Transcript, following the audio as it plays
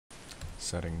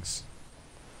Settings.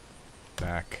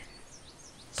 Back.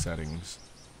 Settings.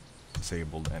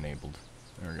 Disabled, enabled.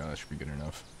 There we go, that should be good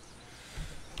enough.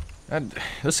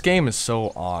 This game is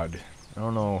so odd. I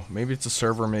don't know, maybe it's a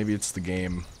server, maybe it's the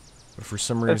game. But for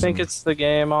some reason... I think it's the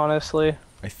game, honestly.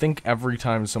 I think every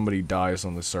time somebody dies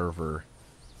on the server,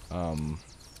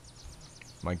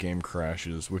 my game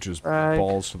crashes, which is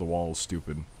balls to the wall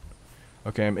stupid.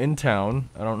 Okay, I'm in town.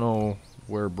 I don't know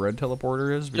where Bread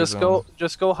Teleporter is. Just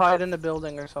go hide in a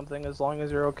building or something, as long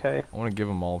as you're okay. I want to give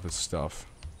him all of his stuff.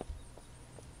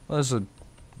 Well, there's a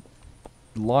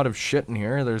lot of shit in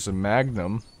here. There's a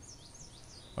magnum.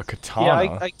 A katana.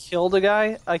 Yeah, I killed a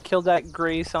guy. I killed that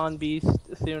Grace on Beast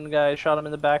Thune guy. Shot him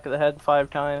in the back of the head 5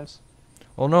 times.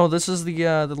 Well, no, this is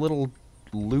the little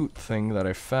loot thing that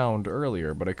I found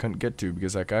earlier, but I couldn't get to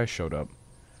because that guy showed up.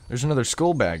 There's another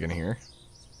skull bag in here.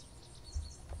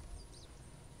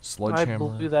 Sledgehammer. I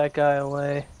blew that guy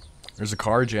away. There's a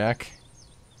car jack.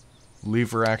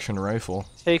 Lever action rifle.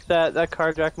 Take that. That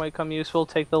car jack might come useful.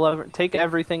 Take the lever. Take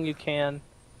everything you can.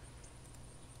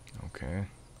 Okay.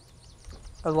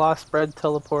 I lost Bread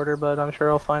Teleporter, but I'm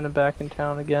sure I'll find him back in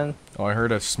town again. Oh, I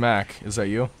heard a smack. Is that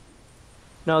you?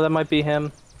 No, that might be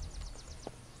him.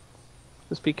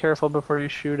 Just be careful before you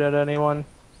shoot at anyone.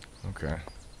 Okay.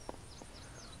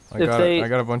 I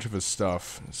got a bunch of his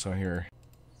stuff, so here.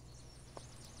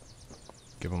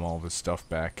 Give him all of his stuff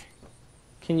back.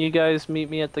 Can you guys meet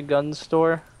me at the gun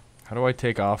store? How do I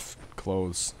take off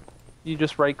clothes? You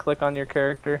just right-click on your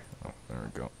character. Oh, there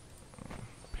we go.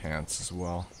 Pants as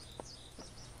well.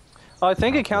 Oh, I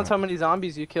think it counts how many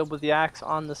zombies you killed with the axe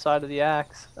on the side of the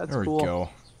axe. That's cool. There we go.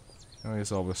 Now he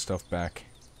has all this stuff back.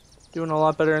 Doing a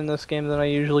lot better in this game than I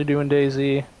usually do in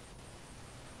DayZ.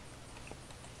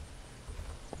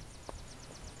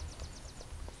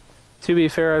 To be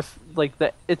fair,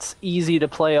 it's easy to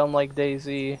play unlike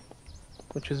DayZ,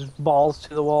 which is balls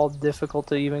to the wall, difficult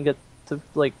to even get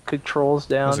the controls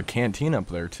down. There's a canteen up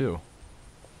there too.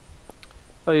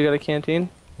 Oh, you got a canteen?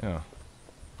 Yeah.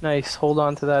 Nice. Hold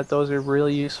on to that. Those are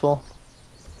really useful.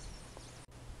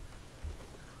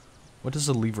 What does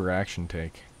the lever action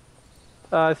take?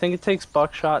 I think it takes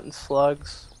buckshot and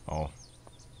slugs. Oh.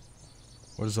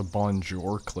 What does a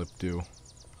bonjour clip do?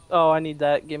 Oh, I need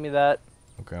that. Give me that.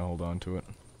 Okay, I'll hold on to it.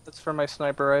 That's for my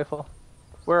sniper rifle.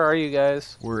 Where are you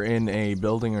guys? We're in a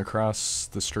building across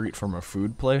the street from a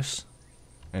food place.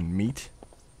 And meat.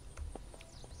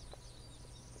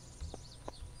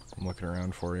 I'm looking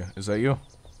around for you. Is that you?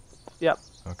 Yep.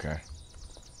 Okay.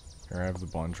 Here, I have the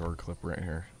bonjour clip right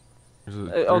here.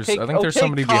 I think there's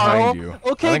somebody behind you.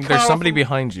 Okay, I think there's somebody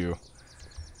behind you.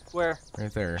 Where?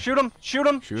 Right there. Shoot him! Shoot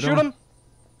him! Shoot Shoot him?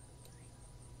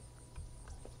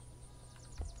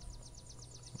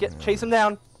 him! Chase him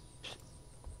down.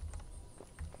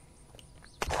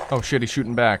 Oh shit, he's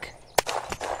shooting back.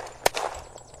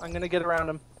 I'm gonna get around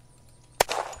him.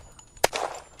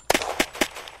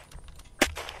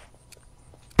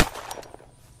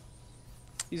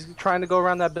 He's trying to go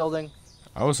around that building.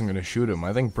 I wasn't gonna shoot him.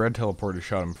 I think Bread Teleporter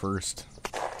shot him first.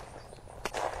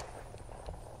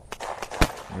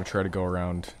 I'm gonna try to go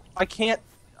around. I can't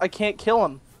kill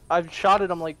him. I've shot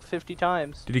at him like 50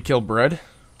 times. Did he kill Bread?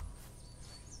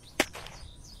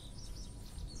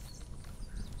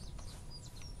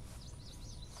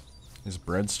 Is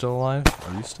Bread still alive?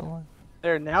 Are you still alive?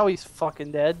 There, now he's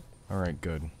fucking dead. Alright,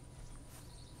 good.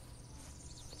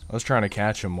 I was trying to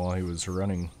catch him while he was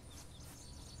running.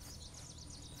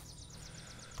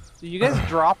 Did you guys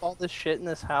drop all this shit in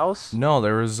this house? No,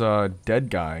 there was a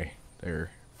dead guy there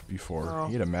before. Oh.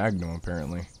 He had a magnum,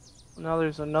 apparently. Now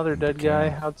there's another dead guy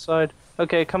outside.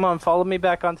 Okay, come on, follow me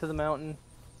back onto the mountain.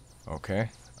 Okay.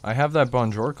 I have that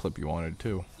bonjour clip you wanted,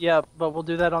 too. Yeah, but we'll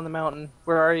do that on the mountain.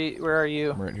 Where are you? Where are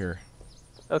you? I'm right here.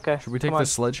 Okay. Should we take the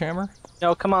sledgehammer?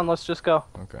 No, come on, let's just go.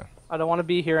 Okay. I don't want to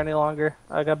be here any longer.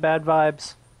 I got bad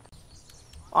vibes.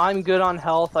 I'm good on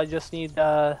health. I just need,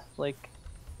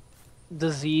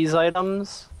 disease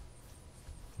items.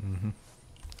 Mm-hmm.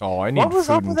 Oh, I need What was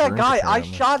food up and with that drink, guy? I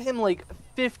apparently. shot him like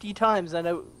 50 times and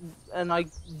I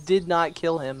did not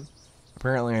kill him.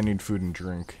 Apparently I need food and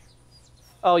drink.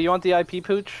 Oh, you want the IP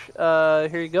pooch?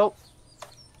 Here you go.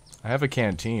 I have a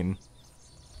canteen.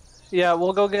 Yeah,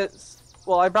 we'll go get...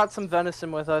 Well, I brought some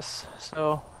venison with us,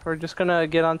 so we're just gonna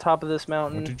get on top of this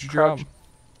mountain. What did you drop?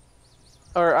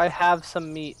 Or I have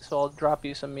some meat, so I'll drop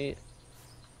you some meat.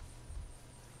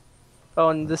 Oh,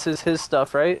 and this is his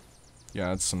stuff, right?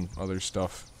 Yeah, it's some other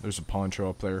stuff. There's a poncho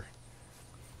up there.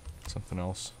 Something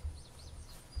else.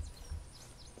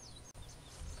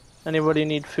 Anybody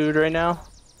need food right now?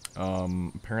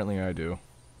 Apparently I do.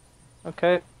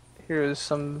 Okay. Here's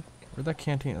some... Where'd that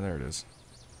canteen? Oh, there it is.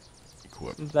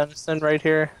 Equip. Some venison right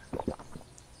here.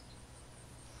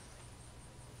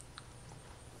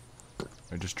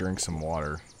 I just drank some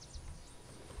water.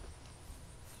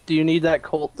 Do you need that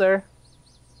colt there?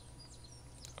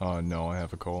 No, I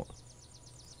have a Colt.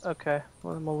 Okay,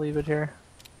 well then we'll leave it here.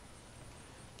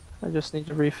 I just need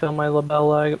to refill my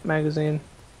Labelle magazine.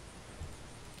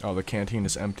 Oh, the canteen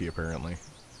is empty apparently.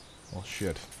 Well,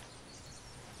 shit.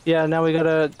 Yeah, now we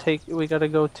gotta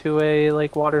go to a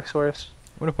like water source.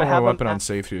 I'm gonna put my weapon on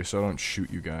safety so I don't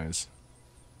shoot you guys.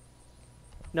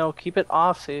 No, keep it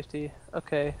off safety.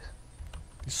 Okay.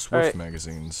 These Swift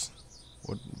magazines.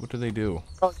 What do they do?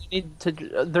 Oh, you need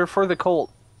to. They're for the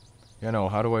Colt. Yeah, no.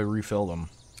 How do I refill them?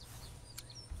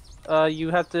 You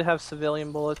have to have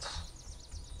civilian bullets.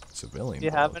 Civilian. Do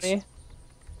you have any?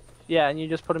 Yeah, and you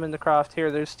just put them in the craft.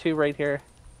 Here, there's 2 right here.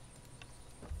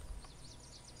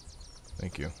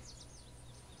 Thank you.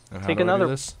 And Take how do another. I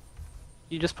do this?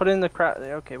 You just put it in the craft.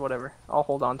 Okay, whatever. I'll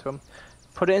hold on to them.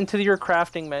 Put it into your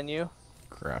crafting menu.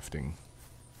 Crafting.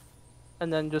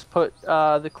 And then just put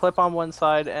the clip on one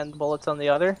side and the bullets on the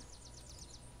other.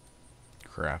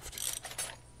 Craft.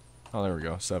 Oh, there we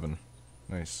go. 7.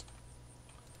 Nice.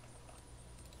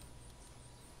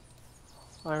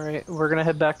 Alright, we're gonna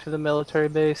head back to the military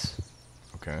base.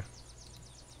 Okay.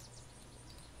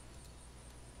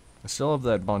 I still have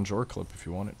that Bonjour clip if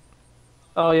you want it.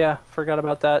 Oh yeah, forgot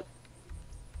about that.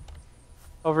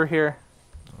 Over here.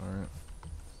 Alright.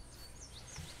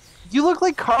 You look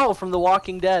like Carl from The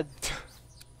Walking Dead.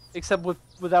 Except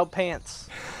without pants.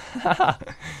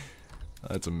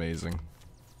 That's amazing.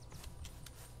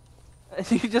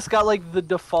 You just got like the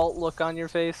default look on your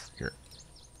face. Here.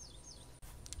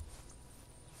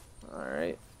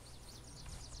 Alright.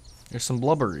 There's some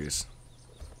blubberries.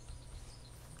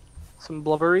 Some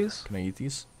blubberries? Can I eat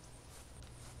these?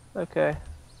 Okay.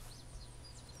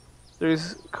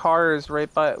 There's cars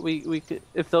right by we could,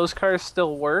 if those cars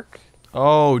still work.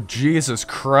 Oh, Jesus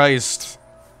Christ.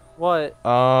 What?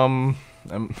 I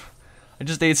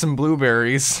just ate some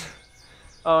blueberries.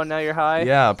 Oh, now you're high?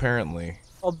 Yeah, apparently.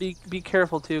 Oh, be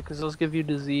careful too, because those give you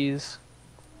disease.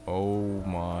 Oh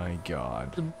my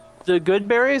god. The good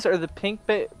berries are the pink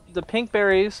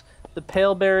berries, the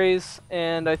pale berries,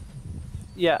 and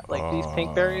these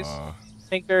pink berries.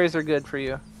 Pink berries are good for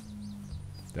you.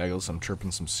 Daggles, I'm tripping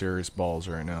some serious balls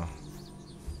right now.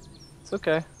 It's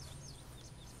okay.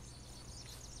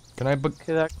 Can I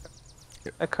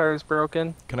Okay, that car is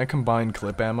broken. Can I combine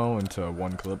clip ammo into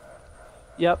one clip?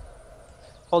 Yep.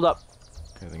 Hold up.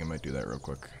 Okay, I think I might do that real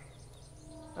quick.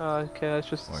 Okay, that's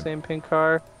just the same pink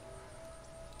car.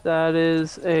 That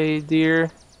is a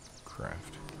deer.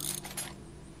 Craft.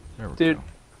 There we Dude. go.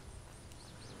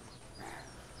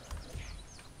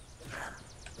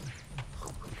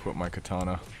 Equip my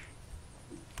katana.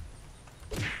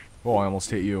 Oh, I almost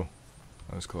hit you.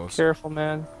 That was close. Careful,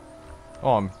 man.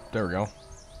 Oh, there we go.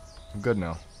 I'm good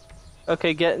now.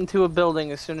 Okay, get into a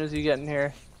building as soon as you get in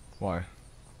here. Why?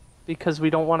 Because we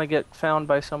don't want to get found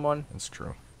by someone. That's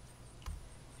true.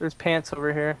 There's pants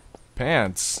over here.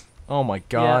 Pants? Oh my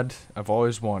god. Yeah. I've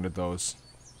always wanted those.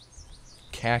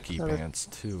 Khaki pants,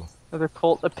 too. Another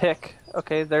Colt, a pick.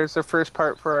 Okay, there's the first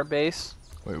part for our base.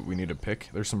 Wait, we need a pick?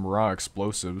 There's some raw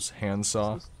explosives.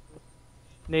 Handsaw.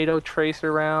 NATO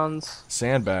tracer rounds.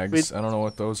 Sandbags. I don't know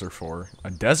what those are for.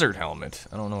 A desert helmet.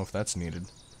 I don't know if that's needed.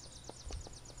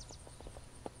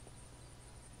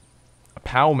 A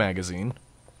POW magazine.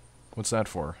 What's that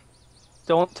for?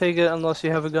 Don't take it unless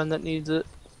you have a gun that needs it.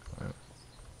 Right.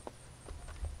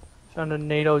 Found a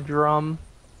NATO drum.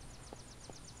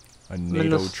 A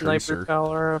NATO and the tracer. Sniper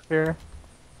collar up here.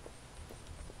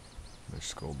 There's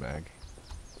skull bag.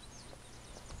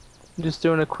 I'm just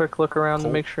doing a quick look around to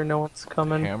make sure no one's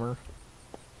coming. Hammer.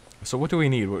 So what do we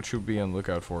need? What should we be on the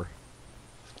lookout for?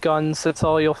 Guns, that's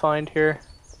all you'll find here.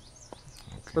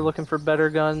 Okay. We're looking for better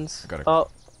guns. Oh,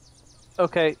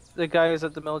 okay. The guy is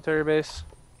at the military base.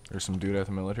 There's some dude at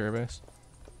the military base?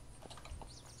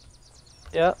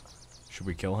 Yeah. Should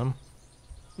we kill him?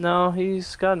 No,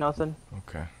 he's got nothing.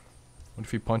 Okay. What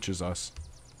if he punches us?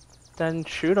 Then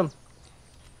shoot him.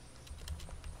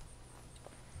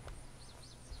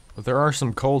 But there are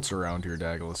some Colts around here,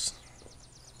 Dagless.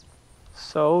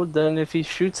 So, then if he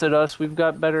shoots at us, we've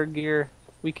got better gear.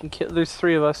 We can kill. There's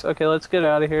 3 of us. Okay, let's get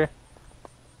out of here.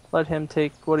 Let him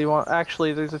take what he wants.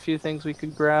 Actually, there's a few things we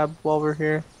could grab while we're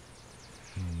here.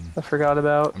 I forgot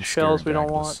about shells we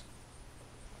don't want.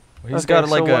 Well, he's got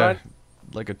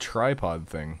like a tripod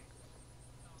thing.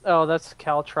 Oh, that's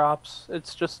caltrops.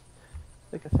 It's just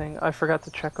like a thing. I forgot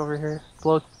to check over here.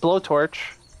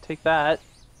 Blowtorch. Take that.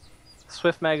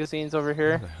 Swift magazines over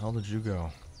here. Where the hell did you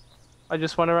go? I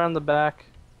just went around the back.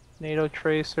 NATO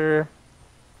tracer.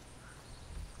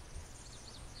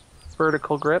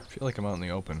 vertical grip. I feel like I'm out in the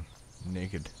open,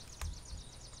 naked.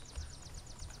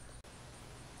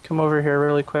 Come over here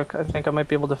really quick. I think I might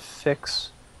be able to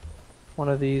fix one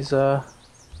of these.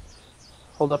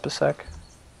 Hold up a sec.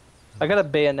 I got a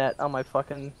bayonet on my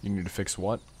fucking... You need to fix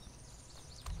what?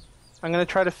 I'm gonna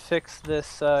try to fix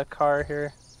this car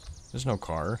here. There's no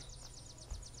car.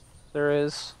 There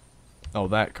is. Oh,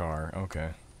 that car.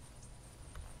 Okay.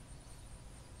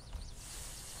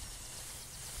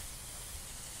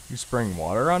 You spraying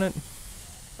water on it?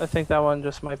 I think that one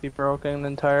just might be broken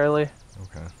entirely.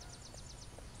 Okay.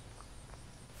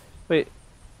 Wait,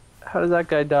 how did that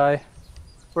guy die?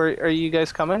 Are you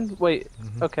guys coming? Wait,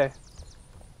 okay.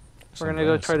 We're gonna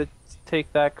go try to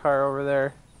take that car over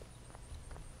there.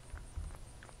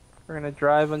 We're gonna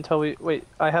drive until we... Wait,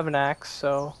 I have an axe,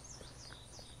 so...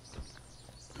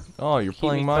 Oh, you're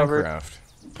playing Minecraft.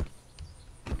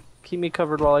 Keep me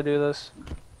covered while I do this.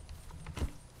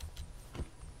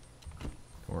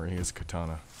 Or he has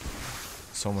katana.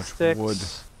 So much Sticks. wood.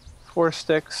 4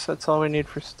 sticks, that's all we need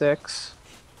for sticks.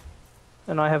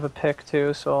 And I have a pick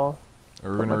too, so...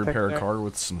 Are we gonna repair a car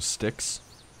with some sticks?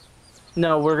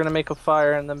 No, we're gonna make a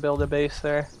fire and then build a base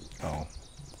there. Oh.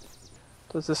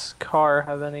 Does this car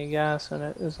have any gas in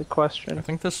it, is the question. I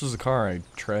think this was the car I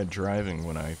tried driving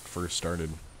when I first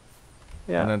started.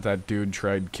 Yeah. And then that dude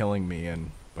tried killing me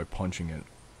by punching it.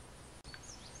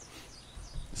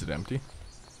 Is it empty?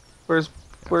 Where's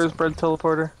Bread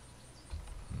Teleporter?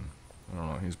 I don't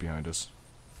know, he's behind us.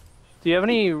 Do you have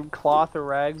any cloth or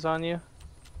rags on you?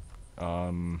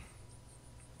 I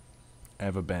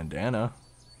have a bandana.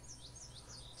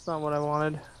 That's not what I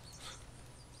wanted.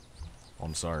 Oh,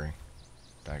 I'm sorry.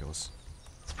 Dagless.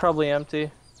 It's probably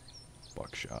empty.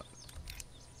 Buckshot.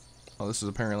 Oh, this is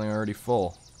apparently already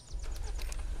full.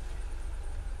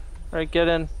 Alright, get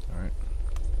in. Alright.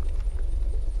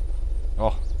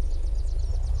 Oh.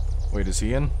 Wait, is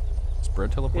he in? Is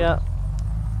Bread teleporting? Yeah.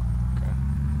 Okay.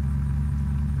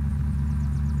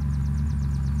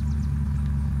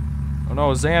 Oh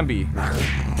no, Zambi!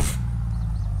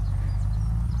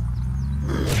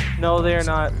 No, they're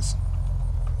not.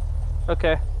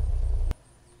 Okay.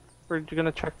 We're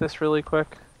gonna check this really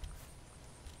quick.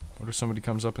 What if somebody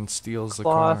comes up and steals the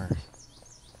Cloth. car?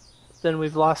 Then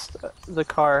we've lost the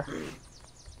car.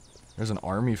 There's an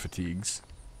army fatigues.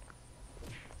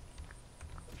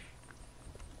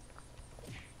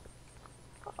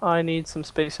 I need some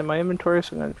space in my inventory,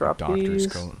 so I'm gonna drop Doctor's these.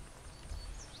 coat.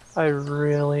 I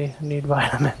really need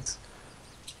vitamins.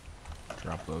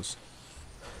 Drop those.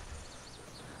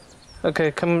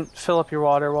 Okay, come fill up your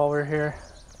water while we're here.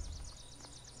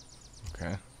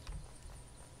 Okay.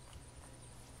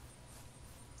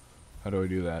 How do I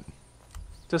do that?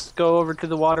 Just go over to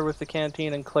the water with the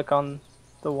canteen and click on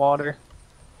the water.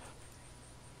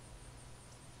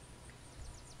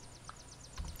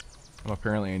 I'm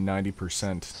apparently at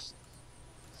 90%.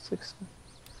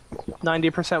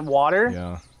 90% water?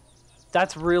 Yeah.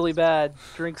 That's really bad.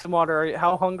 Drink some water.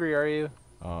 How hungry are you?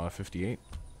 58.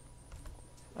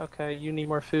 Okay, you need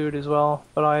more food as well,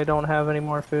 but I don't have any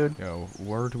more food. Yo,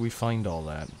 where do we find all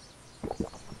that?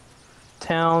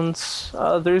 Towns.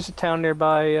 There's a town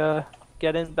nearby.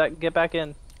 Get back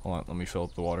in. Hold on, let me fill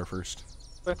up the water first.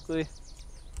 Quickly.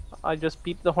 I just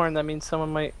beeped the horn, that means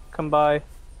someone might come by.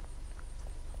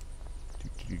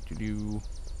 Do.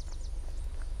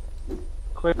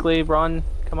 Quickly, run.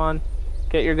 Come on.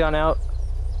 Get your gun out.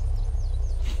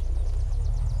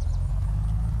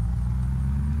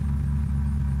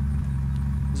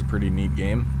 This is a pretty neat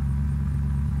game.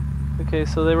 Okay,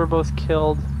 so they were both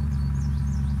killed.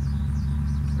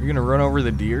 Are you gonna run over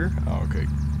the deer? Oh, okay.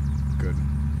 Good.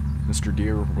 Mr.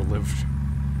 Deer will live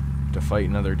to fight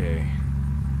another day.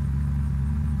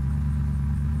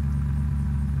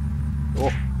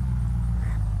 Oh.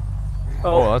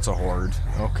 Oh, that's a horde.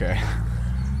 Okay.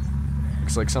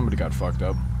 Looks like somebody got fucked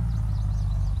up.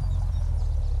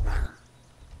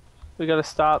 We gotta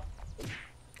stop.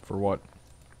 For what?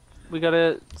 We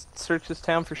gotta search this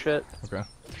town for shit. Okay.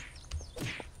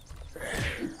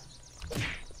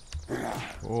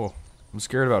 Oh, I'm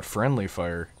scared about friendly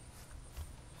fire.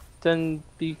 Then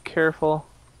be careful.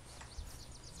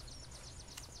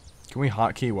 Can we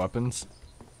hotkey weapons?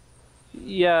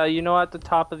 Yeah, you know at the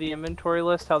top of the inventory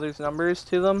list how there's numbers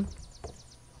to them?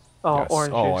 Oh, Yes.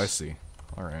 orange Oh, juice. I see.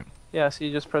 Alright. Yeah, so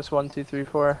you just press 1, 2, 3,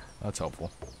 4. That's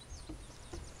helpful.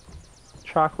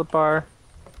 Chocolate bar.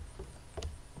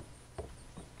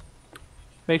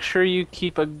 Make sure you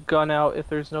keep a gun out if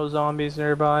there's no zombies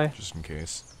nearby. Just in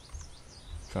case.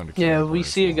 Found a Yeah, killer we bird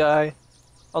see a as guy.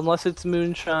 Unless it's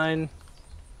moonshine,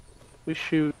 we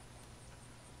shoot.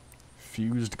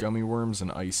 Fused gummy worms and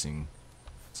icing.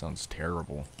 Sounds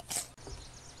terrible.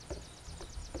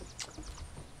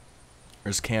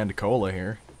 There's canned cola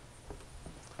here.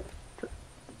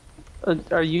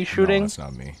 Are you No, shooting? that's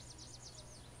not me.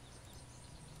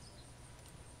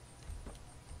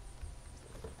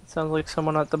 Sounds like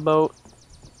someone at the boat.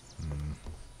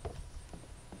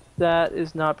 That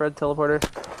is not bread teleporter.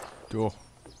 Cool.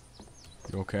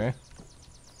 You okay?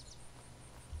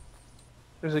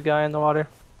 There's a guy in the water.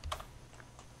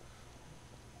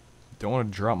 Don't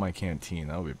want to drop my canteen.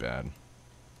 That would be bad.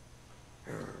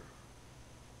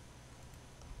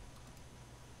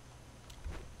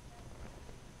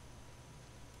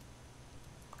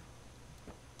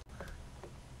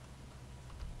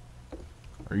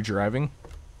 Are you driving?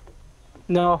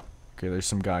 No. Okay, there's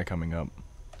some guy coming up.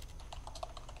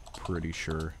 Pretty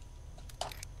sure.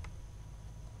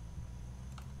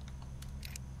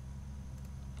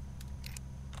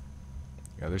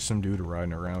 Yeah, there's some dude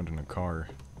riding around in a car.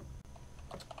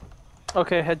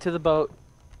 Okay, head to the boat.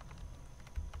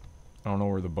 I don't know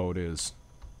where the boat is.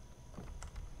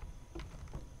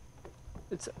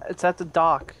 It's at the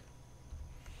dock.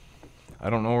 I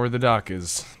don't know where the dock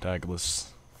is, Dagless.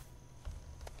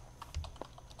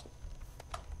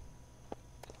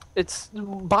 It's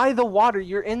by the water.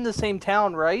 You're in the same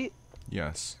town, right?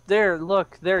 Yes. There,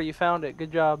 look. There, you found it.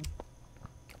 Good job.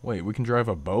 Wait, we can drive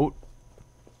a boat?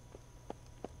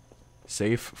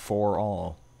 Safe for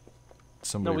all.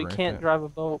 Somebody No, we write can't that. drive a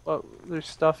boat, but there's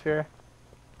stuff here.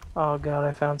 Oh god,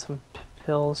 I found some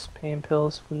pills, pain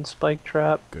pills, and spike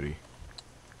trap. Goody.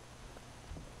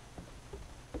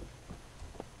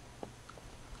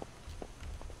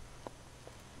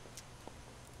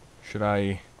 Should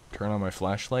I turn on my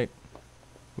flashlight?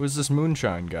 Who is this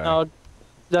moonshine guy? No,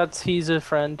 he's a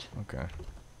friend. Okay,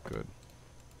 good.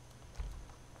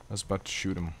 I was about to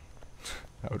shoot him.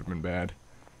 That would have been bad.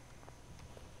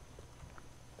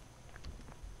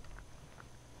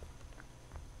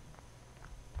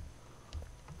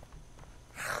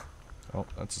 Oh,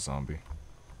 that's a zombie.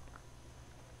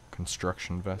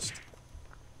 Construction vest.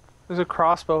 There's a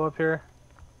crossbow up here.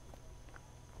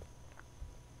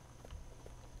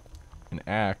 An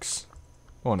axe.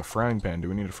 Oh, and a frying pan. Do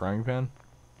we need a frying pan?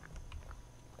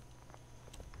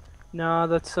 No,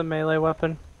 that's a melee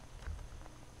weapon.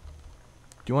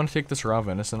 Do you want to take this raw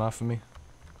venison off of me?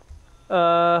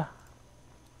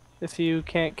 If you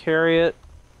can't carry it,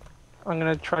 I'm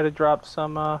gonna try to drop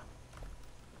some,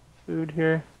 food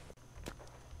here.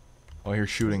 Oh, I hear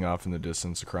shooting off in the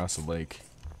distance across the lake.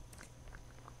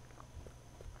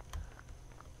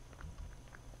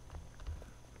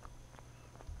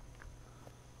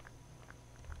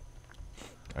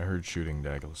 I heard shooting,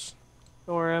 Dagless.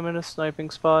 Don't worry, I'm in a sniping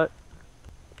spot.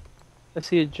 I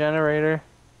see a generator.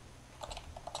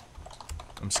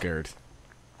 I'm scared.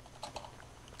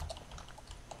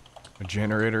 A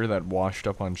generator that washed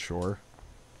up on shore?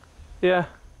 Yeah,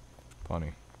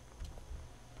 Funny.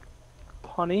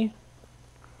 punny.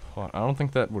 I don't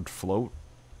think that would float.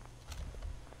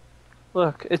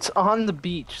 Look, it's on the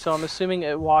beach, so I'm assuming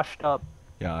it washed up.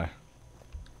 Yeah.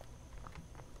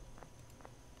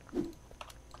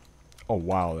 Oh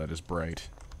wow, that is bright.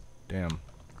 Damn.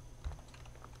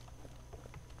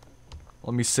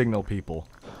 Let me signal people.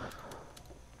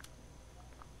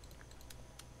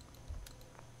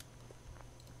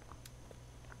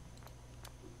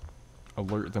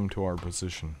 Alert them to our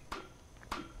position.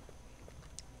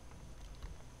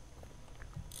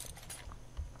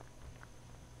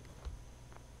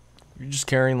 You're just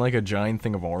carrying like a giant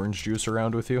thing of orange juice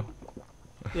around with you?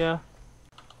 Yeah.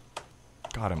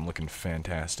 God, I'm looking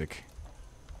fantastic.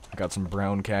 I got some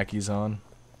brown khakis on.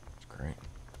 It's great.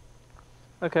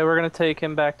 Okay, we're gonna take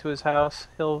him back to his house.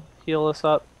 He'll heal us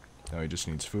up. Now he just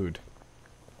needs food.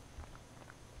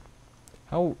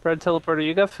 How Bread teleporter,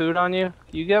 you got food on you?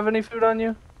 You have any food on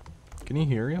you? can he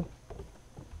hear you?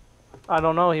 I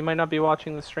don't know. He might not be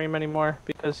watching the stream anymore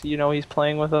because, you know, he's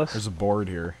playing with us. There's a board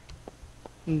here.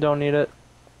 Don't need it.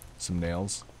 Some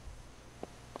nails.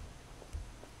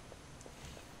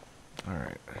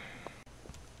 Alright.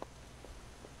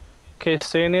 Okay,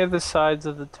 stay near the sides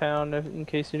of the town in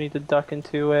case you need to duck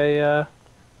into a A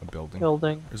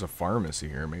building. There's a pharmacy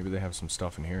here. Maybe they have some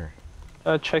stuff in here.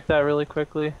 Check that really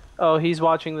quickly. Oh, he's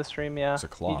watching the stream, yeah. It's a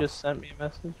cloth. He just sent me a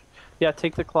message. Yeah,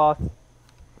 take the cloth.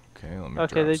 Okay, let me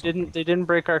Okay, grab something. they didn't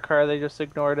break our car, they just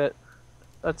ignored it.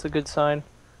 That's a good sign.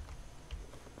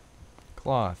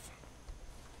 Cloth.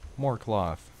 More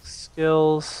cloth.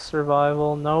 Skills,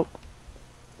 survival, nope.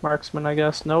 Marksman, I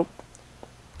guess, nope.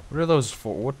 What are those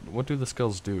for? What do the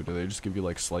skills do? Do they just give you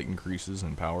like slight increases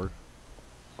in power?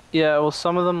 Yeah, well,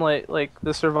 some of them, like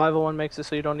the survival one makes it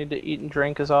so you don't need to eat and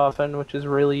drink as often, which is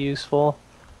really useful.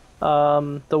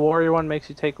 The warrior one makes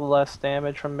you take less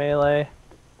damage from melee.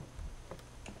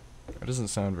 That doesn't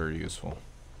sound very useful.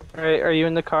 Alright, are you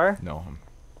in the car? No,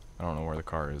 I don't know where the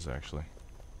car is actually.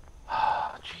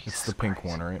 Oh, It's the pink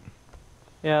one, right?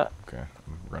 Yeah. Okay,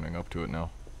 I'm running up to it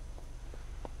now.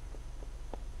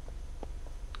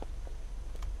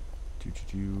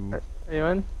 Are you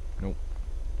in? Nope.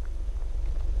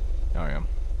 Now I am.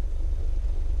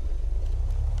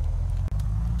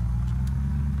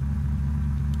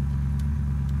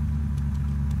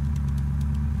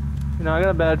 You know, I got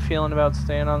a bad feeling about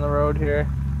staying on the road here.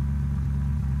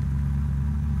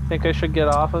 Think I should get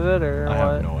off of it, or what?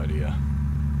 I have no idea.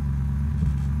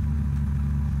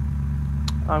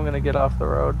 I'm gonna get off the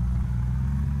road.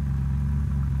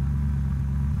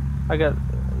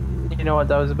 You know what,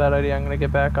 that was a bad idea. I'm gonna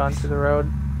get back onto the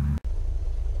road.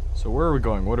 So where are we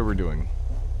going? What are we doing?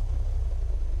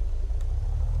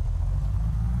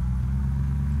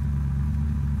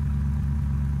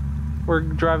 We're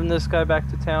driving this guy back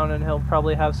to town and he'll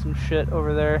probably have some shit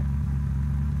over there.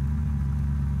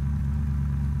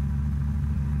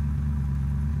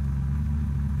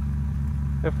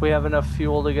 If we have enough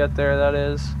fuel to get there, that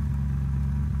is.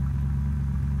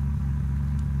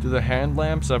 Do the hand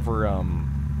lamps ever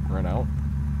run out?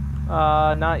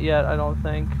 Not yet, I don't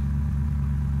think.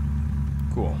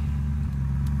 Cool.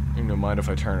 You don't mind if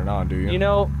I turn it on, do you? You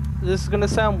know, this is gonna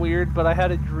sound weird, but I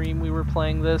had a dream we were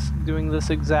playing this, doing this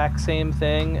exact same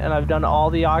thing, and I've done all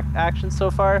the actions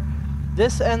so far.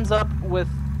 This ends up with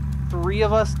 3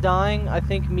 of us dying. I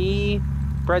think me,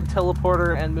 Bread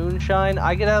Teleporter, and Moonshine.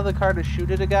 I get out of the car to shoot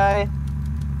at a guy.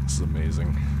 This is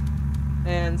amazing.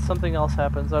 And something else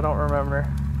happens, I don't remember.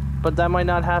 But that might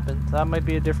not happen. That might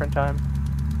be a different time.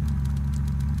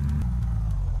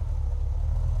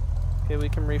 Okay, we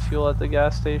can refuel at the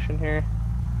gas station here.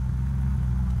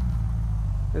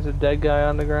 There's a dead guy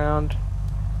on the ground.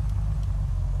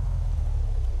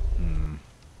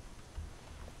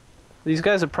 These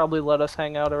guys have probably let us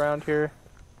hang out around here.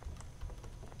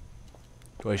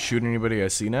 Do I shoot anybody I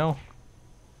see now?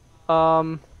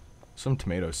 Some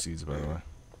tomato seeds, by the way.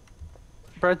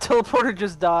 Bread Teleporter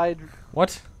just died.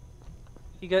 What?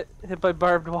 He got hit by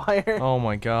barbed wire. Oh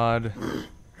my god.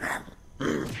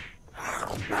 You're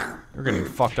getting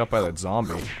fucked up by that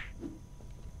zombie.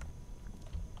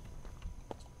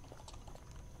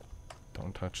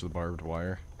 Don't touch the barbed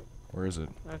wire. Where is it?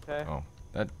 Okay. Oh,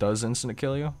 that does instant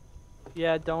kill you?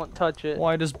 Yeah, don't touch it.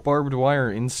 Why does barbed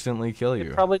wire instantly kill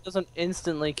you? It probably doesn't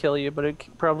instantly kill you, but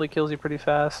it probably kills you pretty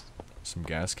fast. Some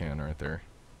gas can right there.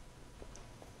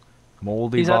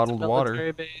 Moldy He's bottled at the water.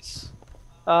 military base.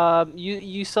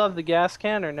 You still have the gas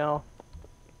can or no?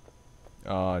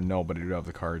 No, but I do have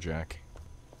the car jack.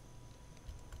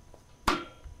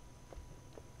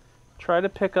 Try to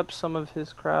pick up some of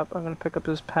his crap. I'm gonna pick up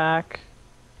his pack.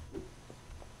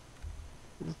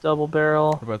 His double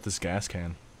barrel. What about this gas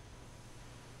can?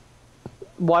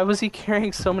 Why was he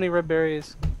carrying so many red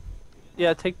berries?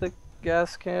 Yeah, take the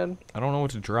gas can. I don't know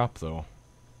what to drop though.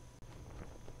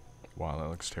 Wow, that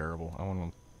looks terrible. I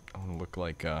want to look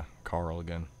like Carl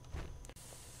again.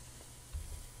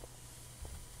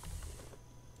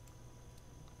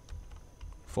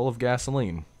 Full of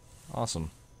gasoline. Awesome.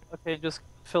 Okay, just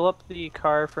fill up the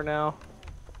car for now.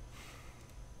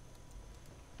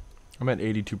 I'm at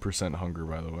 82% hunger,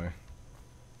 by the way.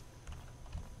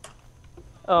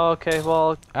 Oh, okay.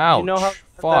 Well, Ouch! you know how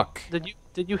Fuck!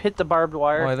 did you hit the barbed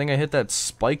wire? Oh, I think I hit that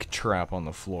spike trap on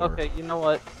the floor. Okay, you know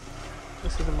what?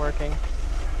 This isn't working.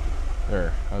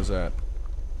 There. How's that?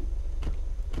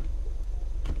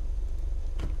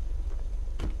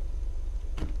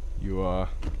 You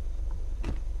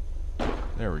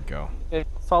There we go. Okay,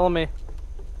 follow me.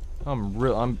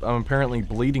 I'm apparently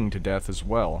bleeding to death as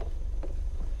well.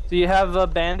 Do you have a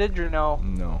bandage or no?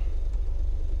 No.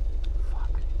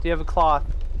 Fuck. Do you have a cloth?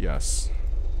 Yes.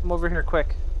 Come over here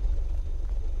quick.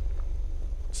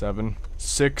 7,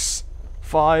 6,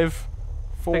 5,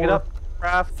 4. Pick it up.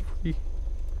 Craft. 3,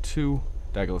 2.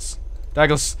 Dagless.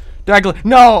 Dagless. Dagless.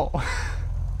 No!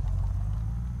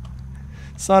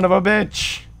 Son of a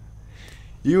bitch!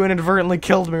 You inadvertently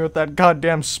killed me with that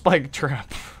goddamn spike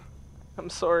trap. I'm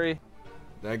sorry.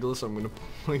 Dagless, I'm gonna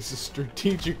place a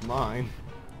strategic mine.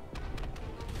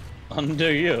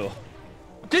 Under you.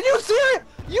 Did you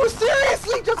You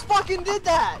seriously just fucking did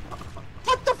that?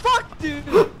 What the fuck,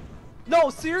 dude? No,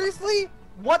 seriously?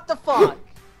 What the fuck?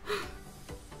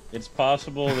 It's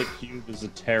possible that Cube is a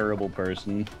terrible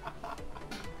person.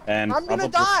 And I'm gonna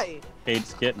probably die.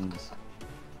 hates kittens.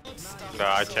 No,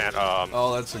 I can't,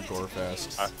 Oh, that's a gore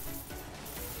fest.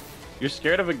 You're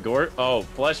scared of a gore? Oh,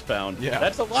 Fleshbound. Yeah.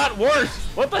 That's a lot worse!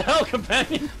 What the hell,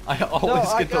 companion? I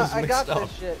always get those I mixed got up.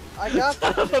 this shit. I got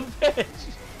Son this of a bitch!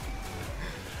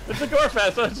 It's a gore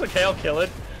fest, so it's okay, I'll kill it.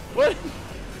 What?